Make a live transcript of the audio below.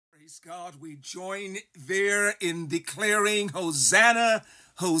Praise God, we join there in declaring Hosanna,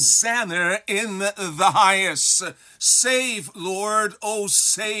 Hosanna in the highest. Save, Lord, oh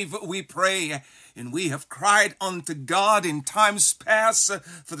save, we pray. And we have cried unto God in times past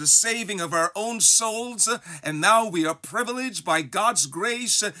for the saving of our own souls. And now we are privileged by God's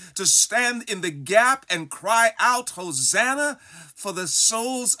grace to stand in the gap and cry out, Hosanna, for the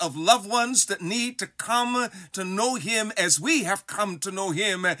souls of loved ones that need to come to know Him as we have come to know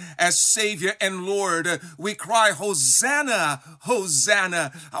Him as Savior and Lord. We cry, Hosanna,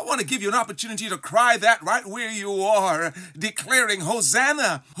 Hosanna. I want to give you an opportunity to cry that right where you are, declaring,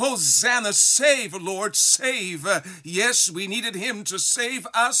 Hosanna, Hosanna, save, Lord, save. Yes, we needed Him to save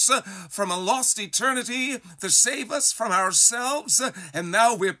us from a lost eternity, to save us from ourselves, and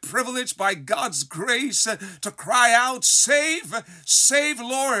now we're privileged by God's grace to cry out, save, save,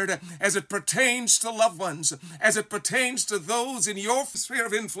 Lord, as it pertains to loved ones, as it pertains to those in your sphere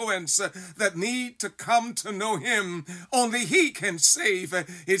of influence that need to come to know Him. Only He can save.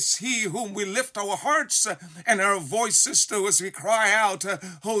 It's He whom we lift our hearts and our voices to as we cry out,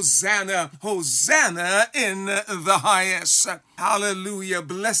 Hosanna, Hosanna in the highest. Hallelujah.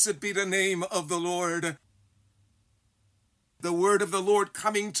 Blessed be the name of the Lord. The word of the Lord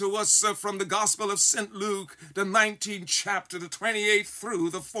coming to us from the Gospel of St. Luke, the 19th chapter, the 28th through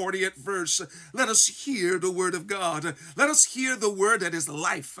the 40th verse. Let us hear the word of God. Let us hear the word that is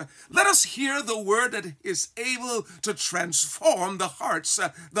life. Let us hear the word that is able to transform the hearts,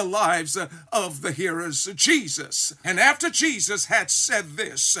 the lives of the hearers. Jesus. And after Jesus had said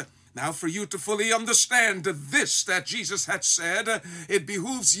this, now, for you to fully understand this that Jesus had said, it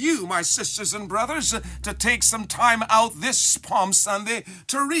behooves you, my sisters and brothers, to take some time out this Palm Sunday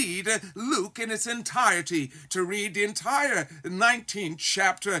to read Luke in its entirety, to read the entire 19th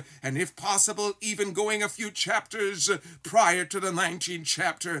chapter, and if possible, even going a few chapters prior to the 19th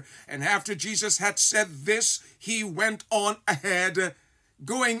chapter. And after Jesus had said this, He went on ahead,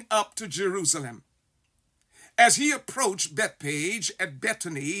 going up to Jerusalem. As He approached Bethphage at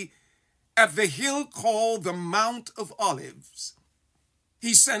Bethany, at the hill called the Mount of Olives,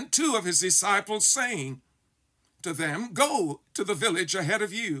 He sent two of His disciples, saying to them, Go to the village ahead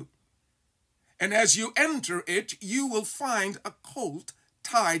of you, and as you enter it, you will find a colt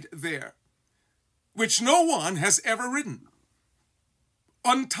tied there, which no one has ever ridden.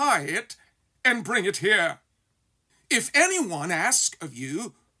 Untie it and bring it here. If anyone asks of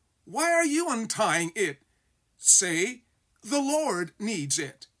you, Why are you untying it? Say, The Lord needs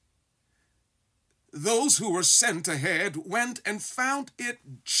it. Those who were sent ahead went and found it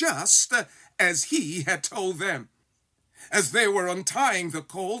just as He had told them. As they were untying the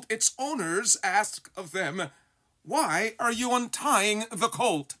colt, its owners asked of them, Why are you untying the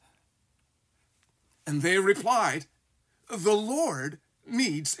colt? And they replied, The Lord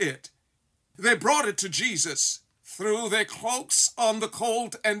needs it. They brought it to Jesus, threw their cloaks on the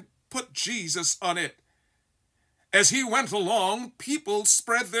colt, and put Jesus on it. As He went along, people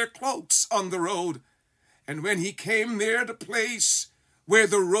spread their cloaks on the road. And when He came near the place where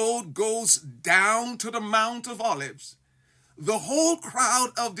the road goes down to the Mount of Olives, the whole crowd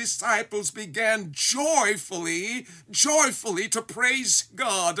of disciples began joyfully to praise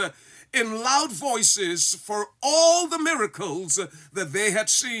God in loud voices for all the miracles that they had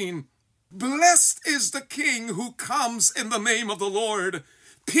seen. Blessed is the King who comes in the name of the Lord.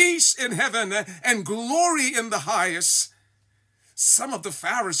 Peace in heaven and glory in the highest. Some of the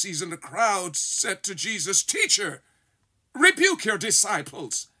Pharisees in the crowd said to Jesus, Teacher, rebuke your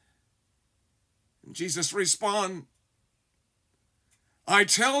disciples. And Jesus responded, I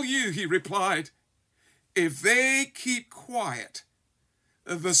tell you, He replied, if they keep quiet,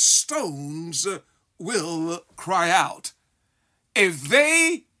 the stones will cry out. If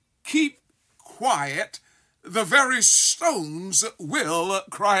they keep quiet, the very stones will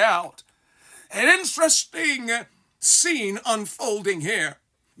cry out. An interesting scene unfolding here.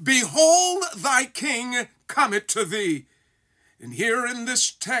 Behold, thy King cometh to thee. And here in this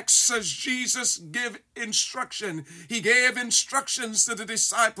text says Jesus gave instruction. He gave instructions to the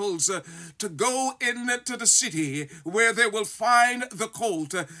disciples to go into the city where they will find the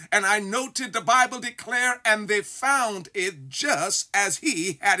colt. And I noted the Bible declare, and they found it just as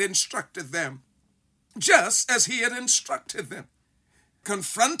He had instructed them. Just as He had instructed them.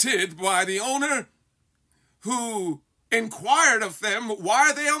 Confronted by the owner who inquired of them, why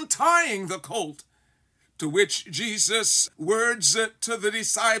are they untying the colt? To which Jesus' words to the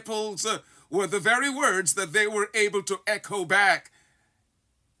disciples were the very words that they were able to echo back,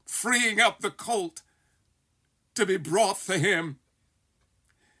 freeing up the colt to be brought for Him.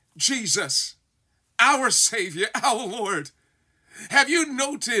 Jesus, our Savior, our Lord, Have you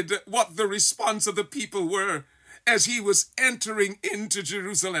noted what the response of the people were as he was entering into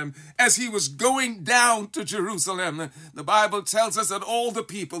Jerusalem, as he was going down to Jerusalem? The Bible tells us that all the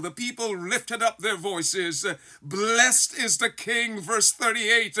people lifted up their voices. Blessed is the King, verse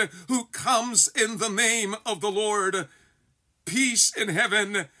 38, who comes in the name of the Lord. Peace in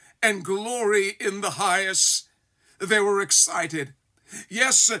heaven and glory in the highest. They were excited.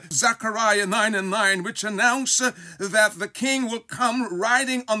 Yes, Zechariah 9:9, which announced that the king will come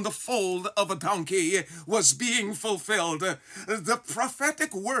riding on the foal of a donkey, was being fulfilled. The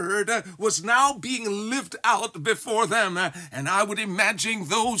prophetic word was now being lived out before them. And I would imagine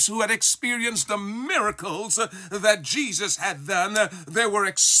those who had experienced the miracles that Jesus had done, they were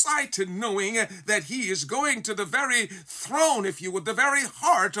excited knowing that he is going to the very throne, if you would, the very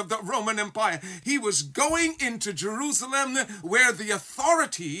heart of the Roman Empire. He was going into Jerusalem where the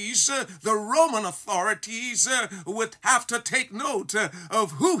Roman authorities, would have to take note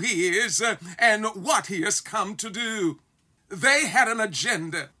of who he is and what he has come to do. They had an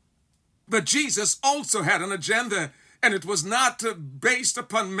agenda, but Jesus also had an agenda, and it was not based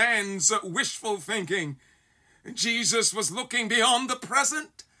upon man's wishful thinking. Jesus was looking beyond the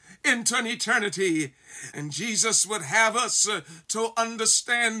present into an eternity. And Jesus would have us to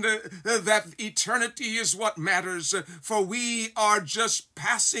understand that eternity is what matters, for we are just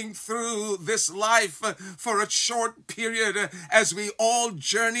passing through this life for a short period as we all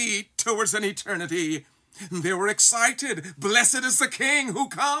journey towards an eternity. They were excited. Blessed is the King who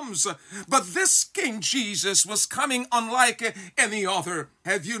comes. But this King Jesus was coming unlike any other.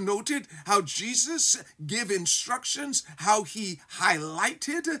 Have you noted how Jesus gave instructions, how he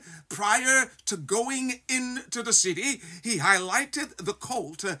highlighted prior to going into the city? He highlighted the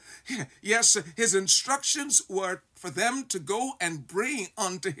colt. Yes, his instructions were for them to go and bring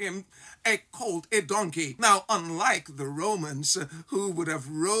unto him a colt, a donkey. Now, unlike the Romans who would have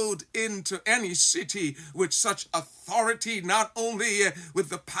rode into any city with such authority, not only with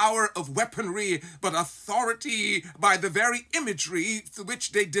the power of weaponry, but authority by the very imagery through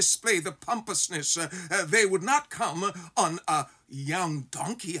which they display the pompousness, they would not come on a young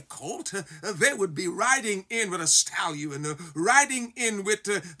donkey, a colt. They would be riding in with a stallion, riding in with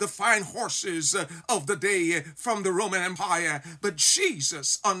the fine horses of the day from the Roman Empire. But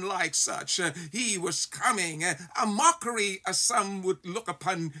Jesus, unlike such, he was coming, a mockery, as some would look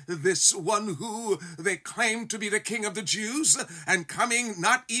upon this one who they claimed to be the King of the Jews, and coming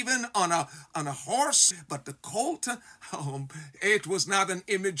not even on a horse, but the colt. It was not an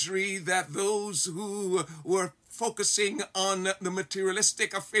imagery that those who were focusing on the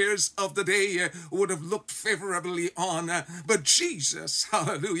materialistic affairs of the day would have looked favorably on. But Jesus,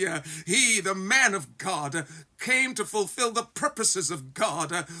 hallelujah, he, the man of God, came to fulfill the purposes of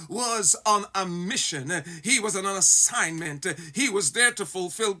God, was on a mission. He was on an assignment. He was there to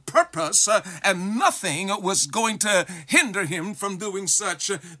fulfill purpose, and nothing was going to hinder him from doing such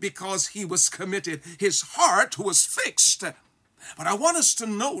because he was committed. His heart was fixed. But I want us to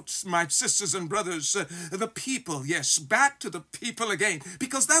note, my sisters and brothers, the people, yes, back to the people again,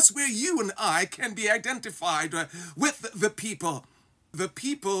 because that's where you and I can be identified with the people. The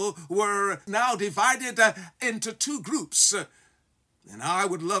people were now divided into two groups. And I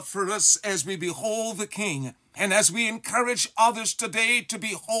would love for us, as we behold the King, and as we encourage others today to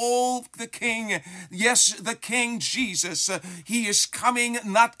behold the King, yes, the King Jesus, he is coming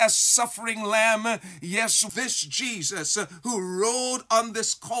not as suffering lamb. Yes, this Jesus who rode on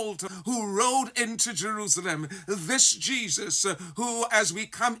this colt, who rode into Jerusalem, this Jesus who, as we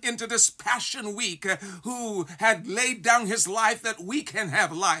come into this Passion Week, who had laid down his life that we can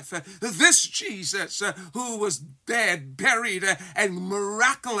have life, this Jesus who was dead, buried, and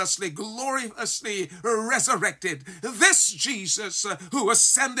miraculously, gloriously resurrected. This Jesus who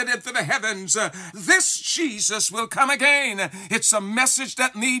ascended into the heavens, this Jesus will come again. It's a message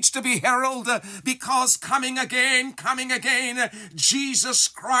that needs to be heralded, because coming again, Jesus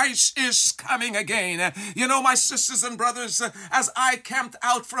Christ is coming again. You know, my sisters and brothers, as I camped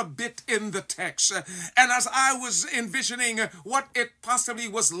out for a bit in the text, and as I was envisioning what it possibly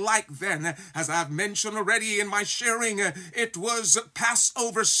was like then, as I've mentioned already in my sharing, it was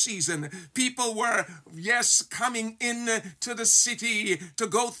Passover season. People were, yes, coming in to the city to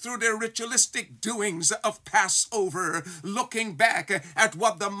go through their ritualistic doings of Passover, looking back at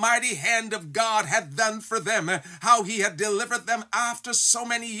what the mighty hand of God had done for them, how he had delivered them after so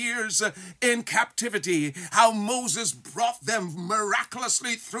many years in captivity, how Moses brought them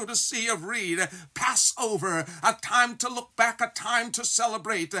miraculously through the Sea of Reed. Passover, a time to look back, a time to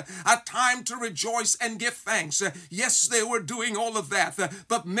celebrate, a time to rejoice and give thanks. Yes, they were doing all of that,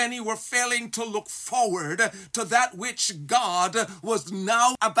 but many were failing to look forward to that which God was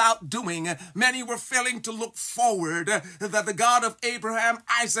now about doing. Many were failing to look forward that the God of Abraham,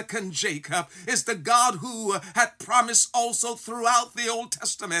 Isaac, and Jacob is the God who had promised also throughout the Old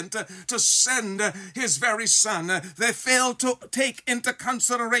Testament to send his very son. They failed to take into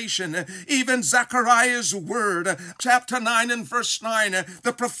consideration even Zechariah's word, chapter 9 and verse 9,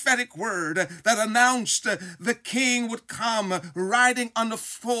 the prophetic word that announced the king would come riding on the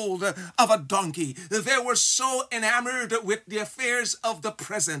foal of a donkey. They were so enamored with the affairs of the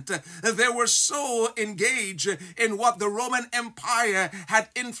present. They were so engaged in what the Roman Empire had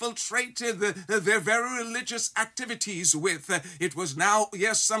infiltrated their very religious activities with. It was now,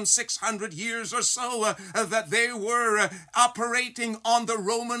 yes, some 600 years or so that they were operating on the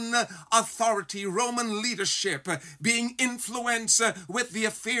Roman authority, Roman leadership, being influenced with the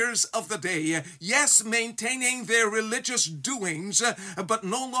affairs of the day. Yes, maintaining their religious doings, but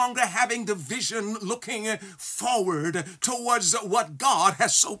no longer having the vision looking forward towards what God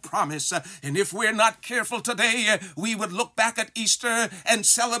has so promised. And if we're not careful today, we would look back at Easter and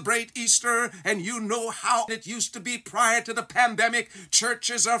celebrate Easter, and you know how it used to be prior to the pandemic.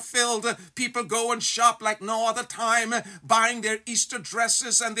 Churches are filled, people go and shop like no other time, buying their Easter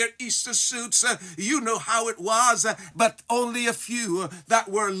dresses and their Easter suits. You know how it was, but only a few that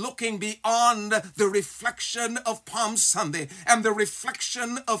were looking beyond the reflection of Palm Sunday and the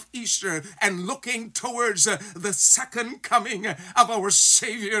reflection of Easter and looking towards the second coming of our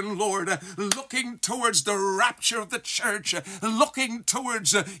Savior and Lord, looking towards the rapture of the church, looking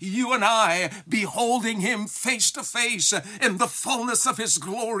towards you and I, beholding him face to face in the fullness of his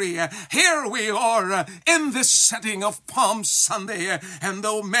glory. Here we are in this setting of Palm Sunday, and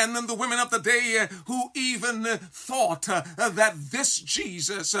though men and the women of the day who even thought that this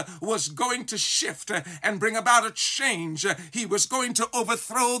Jesus was going to shift and bring about a change, he was going to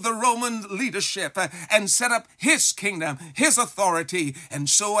overthrow the Roman leadership and set up his kingdom, his authority. And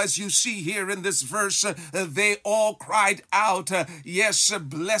so as you see here in this verse, they all cried out, yes,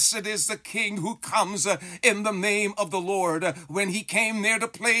 blessed is the King who comes in the name of the Lord. When he came near the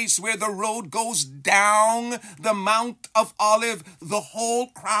place where the road goes down the Mount of Olives, the whole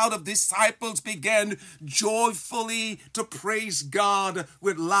crowd of disciples began joyfully to praise God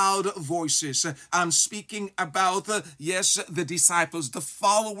with loud voices. I'm speaking about, yes, the disciples, the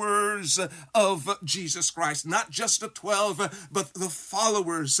followers of Jesus Christ, not just the 12, but the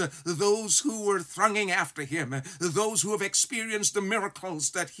followers, those who were thronging after him, those who have experienced the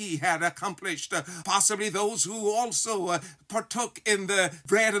miracles that he had accomplished, possibly those who also partook in the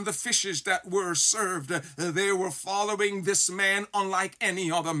bread and the fishes that were served. They were following this man unlike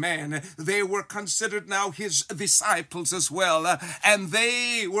any other man. They were considered now his disciples as well, and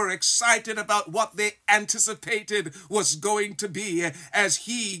they were excited about what they anticipated was going to be as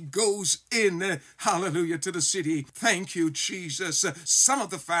he goes in, hallelujah, to the city. Thank you, Jesus. Some of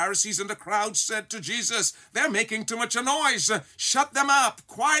the Pharisees in the crowd said to Jesus, they're making too much noise. Shut them up.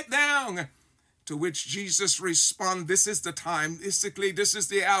 Quiet down. To which Jesus responded, this is the time, basically this is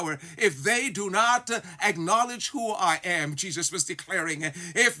the hour. If they do not acknowledge who I am, Jesus was declaring,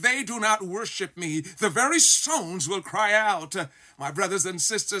 if they do not worship me, the very stones will cry out. My brothers and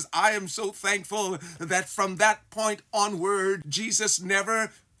sisters, I am so thankful that from that point onward, Jesus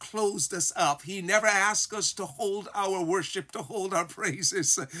never closed us up. He never asked us to hold our worship, to hold our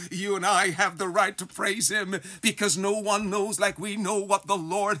praises. You and I have the right to praise him because no one knows like we know what the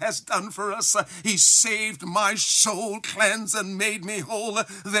Lord has done for us. He saved my soul, cleansed and made me whole.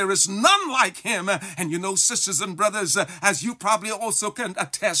 There is none like him. And you know, sisters and brothers, as you probably also can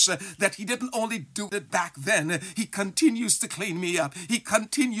attest, that he didn't only do it back then. He continues to clean me up. He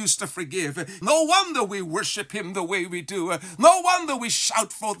continues to forgive. No wonder we worship him the way we do. No wonder we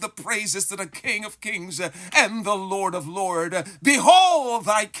shout for the praises to the King of Kings and the Lord of Lords. Behold,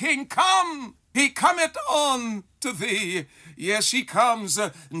 thy King come. He cometh on to thee. Yes, he comes.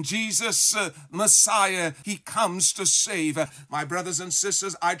 Jesus, Messiah, he comes to save. My brothers and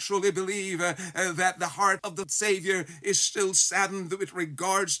sisters, I truly believe that the heart of the Savior is still saddened with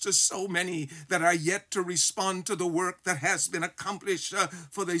regards to so many that are yet to respond to the work that has been accomplished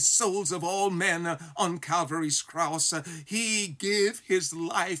for the souls of all men on Calvary's cross. He gave his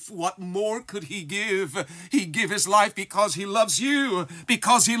life. What more could he give? He gave his life because he loves you,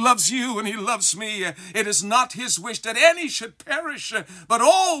 and he loves me. It is not his his wish that any should perish, but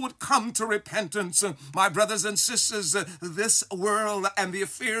all would come to repentance. My brothers and sisters, this world and the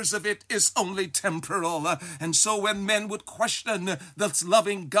affairs of it is only temporal. And so when men would question this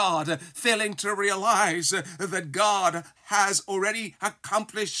loving God, failing to realize that God has already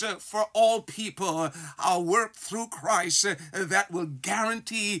accomplished for all people a work through Christ that will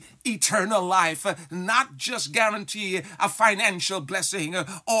guarantee eternal life, not just guarantee a financial blessing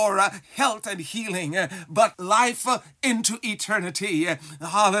or health and healing, but life into eternity.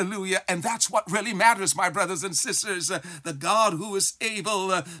 Hallelujah. And that's what really matters, my brothers and sisters. The God who is able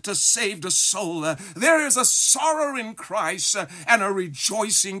to save the soul. There is a sorrow in Christ and a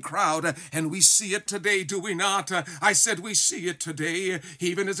rejoicing crowd, and we see it today, do we not? I said we see it today,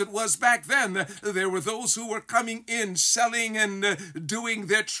 even as it was back then. There were those who were coming in, selling and doing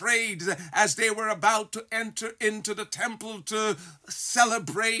their trades as they were about to enter into the temple to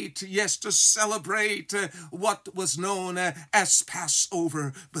celebrate, yes, to celebrate what was known as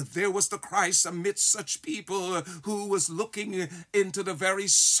Passover. But there was the Christ amidst such people who was looking into the very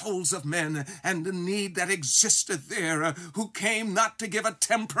souls of men and the need that existed there, who came not to give a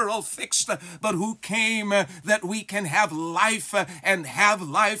temporal fix, but who came that we can have life and have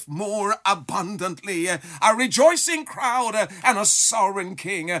life more abundantly. A rejoicing crowd and a sorrowing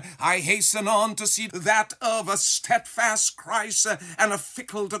king. I hasten on to see that of a steadfast Christ and a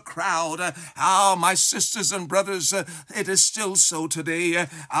fickle crowd. My sisters and brothers, it is still so today.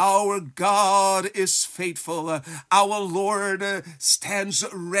 Our God is faithful. Our Lord stands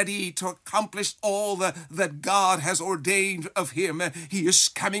ready to accomplish all that God has ordained of him. He is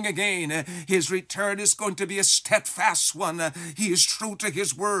coming again. His return is going to be a steadfast one. He is true to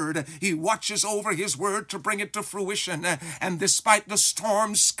his word. He watches over his word to bring it to fruition. And despite the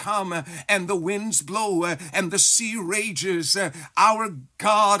storms come and the winds blow and the sea rages, our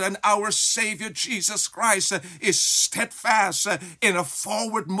God and our Savior Jesus Christ is steadfast in a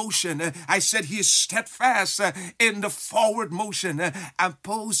forward motion. I said he is steadfast in the forward motion,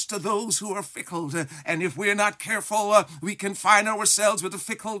 opposed to those who are fickle. And if we're not careful, we can find ourselves with a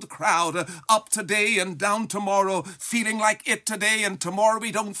fickle crowd, up today and down tomorrow, feeling like it today and tomorrow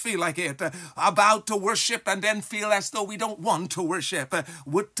we don't feel like it, about to worship and then feel as though we don't want to worship.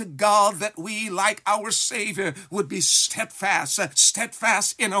 Would to God that we, like our Savior, would be steadfast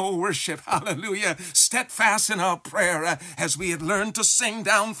in our worship. Hallelujah. Steadfast in our prayer, as we had learned to sing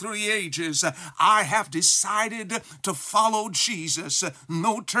down through the ages. I have decided to follow Jesus.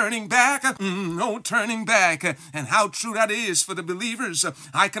 No turning back, no turning back. And how true that is for the believers.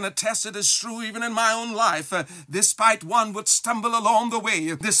 I can attest it is true even in my own life. Despite one would stumble along the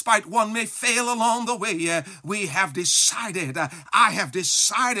way, despite one may fail along the way, we have decided, I have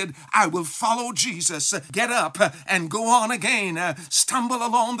decided I will follow Jesus. Get up and go on again. Stumble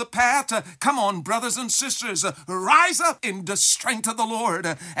along the path. Come on, brothers and sisters, rise up in the strength of the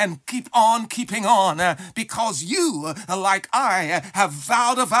Lord and keep on keeping on, because you, like I, have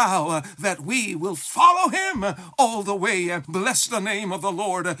vowed a vow that we will follow him all the way. Bless the name of the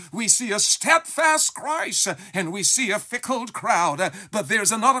Lord. We see a steadfast Christ and we see a fickle crowd, but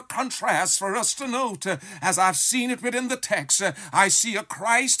there's another contrast for us to note. As I've seen it within the text, I see a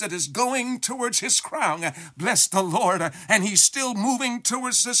Christ that is going towards his crown. Bless the Lord. And he's still moving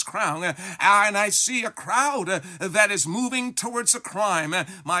towards this crown. And I see a crowd that is moving towards a crime.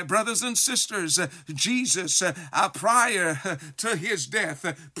 My brothers and sisters, Jesus, prior to his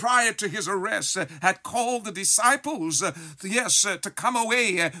death, prior to his arrest, had called the disciples, to come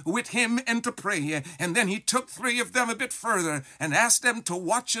away with him and to pray. And then he took 3 of them a bit further and asked them to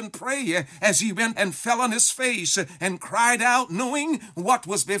watch and pray as he went and fell on his face and cried out, knowing what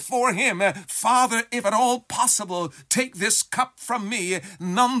was before him, Father, if at all possible, take this cup from me.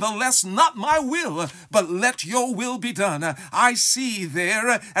 Nonetheless, not my will, but let your will be done. I see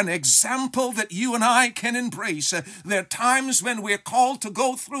there an example that you and I can embrace. There are times when we're called to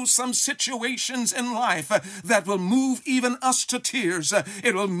go through some situations in life that will move even us to tears.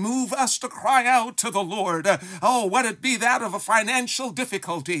 It will move us to cry out to the Lord. Oh, whether it be that of a financial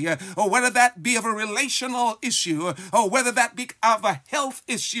difficulty, or whether that be of a relational issue, or whether that be of a health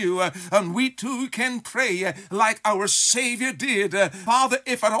issue, and we too can pray like our Savior did. Father,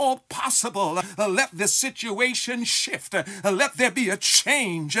 if at all possible, let the situation shift. Let there be a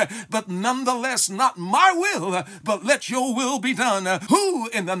change, but nonetheless, not my will, but let your will be done. Who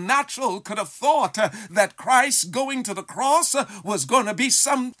in the natural could have thought that Christ going to the cross was going to be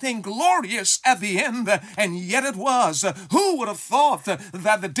something glorious at the end? And yet it was. Who would have thought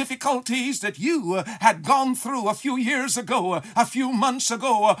that the difficulties that you had gone through a few years ago, a few months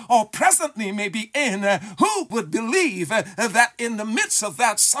ago, or presently may be in, who would believe that in the midst of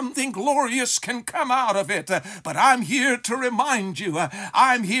that something glorious can come? come out of it. But I'm here to remind you,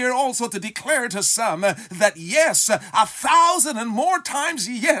 I'm here also to declare to some that yes, 1,000 and more times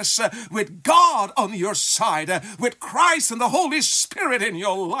yes, with God on your side, with Christ and the Holy Spirit in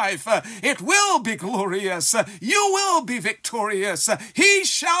your life, it will be glorious. You will be victorious. He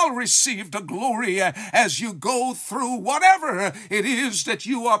shall receive the glory as you go through whatever it is that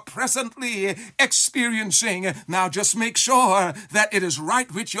you are presently experiencing. Now just make sure that it is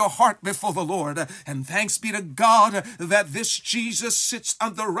right with your heart before the Lord. And thanks be to God that this Jesus sits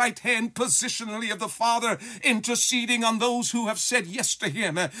on the right hand positionally of the Father, interceding on those who have said yes to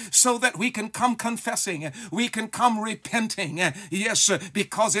him, so that we can come confessing, we can come repenting. Yes,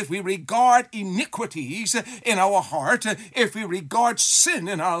 because if we regard iniquities in our heart, if we regard sin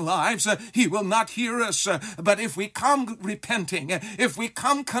in our lives, he will not hear us. But if we come repenting, if we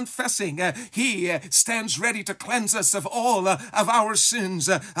come confessing, he stands ready to cleanse us of all of our sins.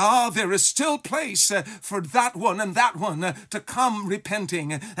 There is still place for that one and that one to come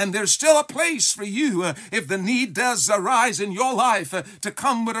repenting. And there's still a place for you, if the need does arise in your life, to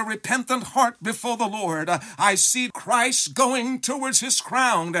come with a repentant heart before the Lord. I see Christ going towards his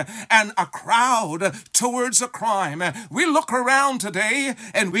crown and a crowd towards a crime. We look around today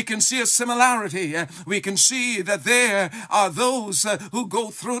and we can see a similarity. We can see that there are those who go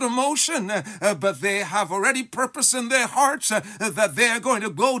through the motion, but they have already purpose in their hearts that they're going to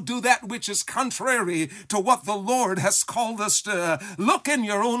go do that which is contrary to what the Lord has called us to. Look in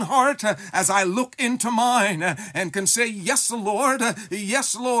your own heart as I look into mine and can say, yes, Lord,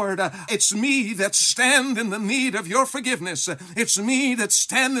 yes, Lord, it's me that stand in the need of your forgiveness. It's me that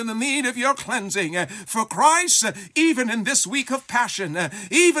stand in the need of your cleansing. For Christ, even in this week of Passion,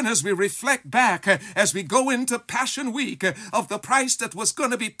 even as we reflect back, as we go into Passion Week, of the price that was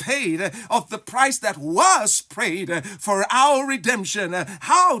going to be paid, of the price that was paid for our redemption,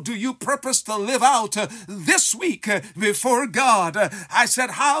 how do you purpose to live out this week before God? I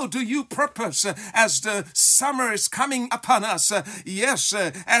said, how do you purpose as the summer is coming upon us? Yes,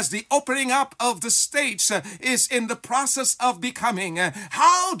 as the opening up of the states is in the process of becoming.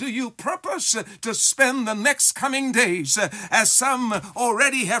 How do you purpose to spend the next coming days? As some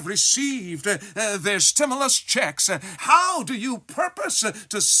already have received their stimulus checks, how do you purpose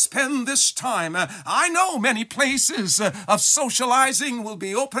to spend this time? I know many places of socializing will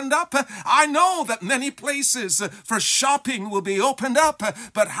be opened up. I know that many places for shopping will be opened up.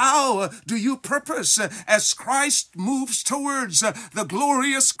 But how do you purpose as Christ moves towards the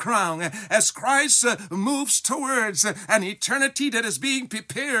glorious crown, as Christ moves towards an eternity that is being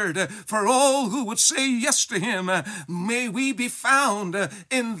prepared for all who would say yes to him? May we be found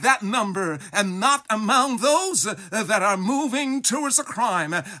in that number and not among those that are moving towards a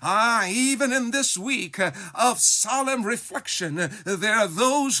crime. Even in this week of solemn reflection, there are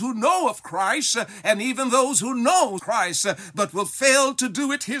those who know of Christ and even those who know Christ but will fail to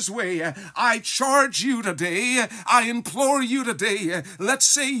do it his way. I charge you today, I implore you today, let's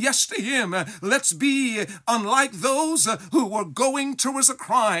say yes to him. Let's be unlike those who were going towards a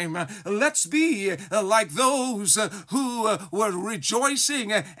crime. Let's be like those who were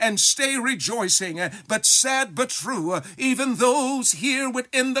rejoicing and stay rejoicing. But sad but true, even those here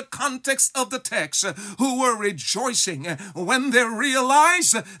within the context of the text who were rejoicing when they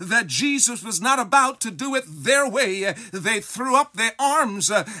realized that Jesus was not about to do it their way, they threw up their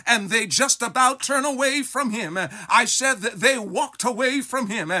arms and they just about turned away from him. I said that they walked away from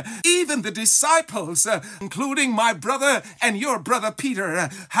him. Even the disciples, including my brother and your brother Peter,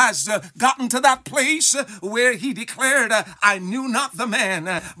 has gotten to that place where he declared, I knew not the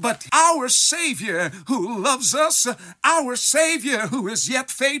man. But our Savior who loves us, our Savior who is yet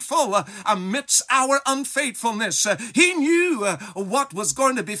faithful amidst our unfaithfulness, he knew what was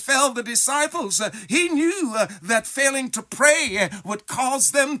going to befell the disciples. He knew that failing to pray would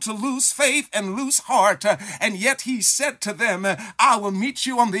cause them to lose faith and lose heart. And yet he said to them, I will meet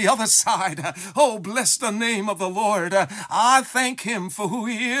you on the other side. Oh, bless the name of the Lord. I thank him for who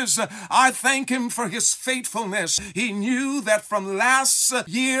he is. I thank him for his faithfulness. He knew that from last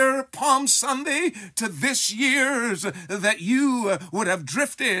year, Palm Sunday, to this year's, that you would have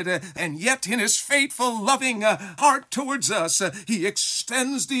drifted. And yet in his faithful, loving heart towards us, he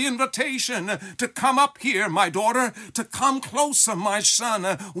extends the invitation to come up here, my daughter, to come closer, my son.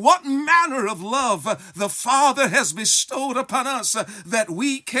 What manner of love the Father has bestowed upon us that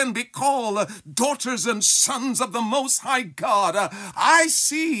we can be called daughters and sons of the Most High God. I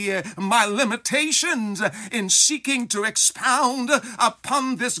see my limitations in seeking to expound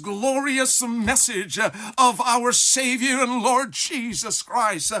upon this glorious message of our Savior and Lord Jesus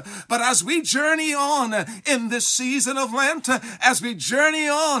Christ. But as we journey on in this season of Lent, as we journey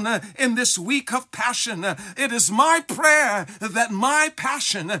on in this week of passion. It is my prayer that my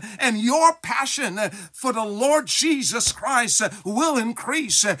passion and your passion for the Lord Jesus Christ will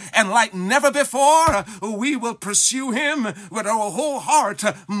increase, and like never before, we will pursue him with our whole heart,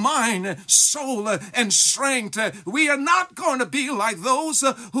 mind, soul, and strength. We are not going to be like those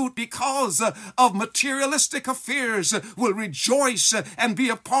who, because of materialistic affairs, will rejoice and be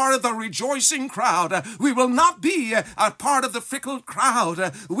a part of the rejoicing crowd. We will not be a part of the fickle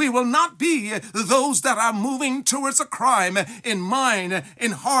crowd. We will not be those that are moving towards a crime in mind,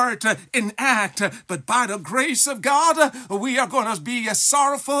 in heart, in act, but by the grace of God, we are going to be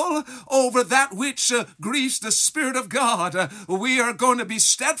sorrowful over that which grieves the Spirit of God. We are going to be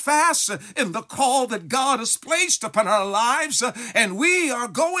steadfast in the call that God has placed upon our lives, and we are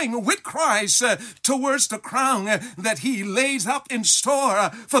going with Christ towards the crown that he lays up in store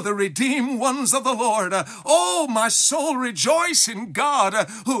for the redeemed ones of the Lord. Oh, my soul, rejoice in God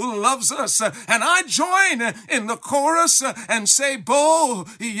who loves us. And I join in the chorus and say, Bo,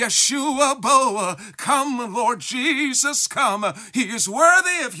 Yeshua, Bo, come, Lord Jesus, come. He is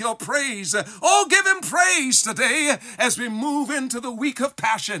worthy of your praise. Oh, give him praise today as we move into the week of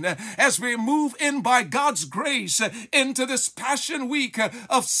passion, as we move in by God's grace into this Passion Week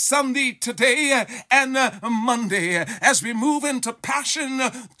of Sunday today and Monday, as we move into Passion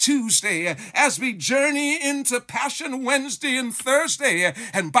Tuesday, as we journey into Passion Wednesday and Thursday,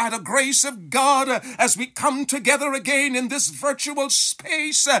 and by the grace of God, as we come together again in this virtual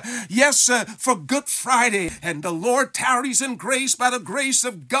space, yes, for Good Friday, and the Lord tarries in grace by the grace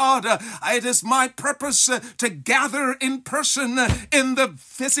of God. It is my purpose to gather in person in the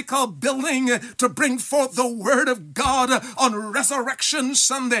physical building to bring forth the Word of God on Resurrection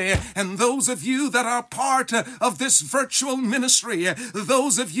Sunday. And those of you that are part of this virtual ministry,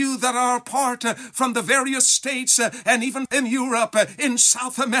 those of you that are part from the various states and even in Europe, in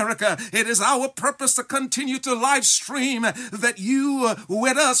South America, it is our purpose to continue to live stream that you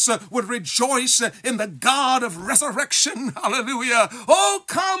with us would rejoice in the God of resurrection. Hallelujah. Oh,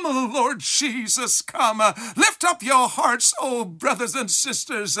 come, Lord Jesus, come. Lift up your hearts, oh brothers and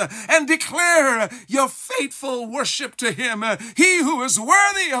sisters, and declare your faithful worship to him. He who is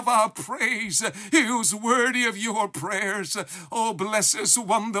worthy of our praise, he who is worthy of your prayers. Oh, bless his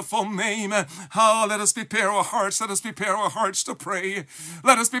wonderful name. Oh, let us prepare our hearts. Let us prepare our hearts to pray.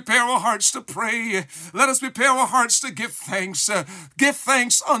 Let us prepare our hearts to pray. Let us prepare our hearts to give thanks. Give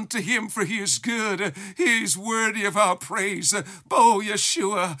thanks unto him, for he is good. He is worthy of our praise. Oh,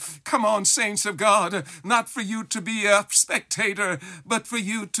 Yeshua, come on, saints of God, not for you to be a spectator, but for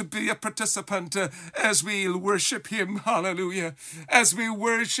you to be a participant as we worship him. Hallelujah. As we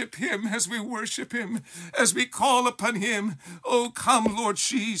worship him, as we worship him, as we call upon him. Oh, come, Lord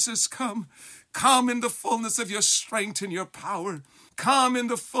Jesus, come. Come in the fullness of your strength and your power. Come in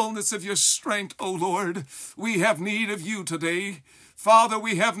the fullness of your strength, O Lord. We have need of you today. Father,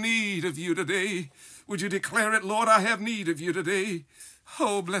 we have need of you today. Would you declare it, Lord? I have need of you today.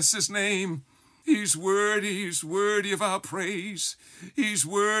 Oh, bless his name. He's worthy of our praise. He's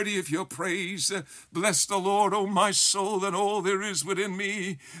worthy of your praise. Bless the Lord, O my soul, and all there is within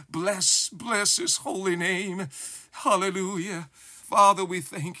me. Bless his holy name. Hallelujah. Father, we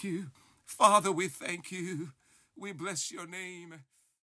thank you. Father, we thank you. We bless your name.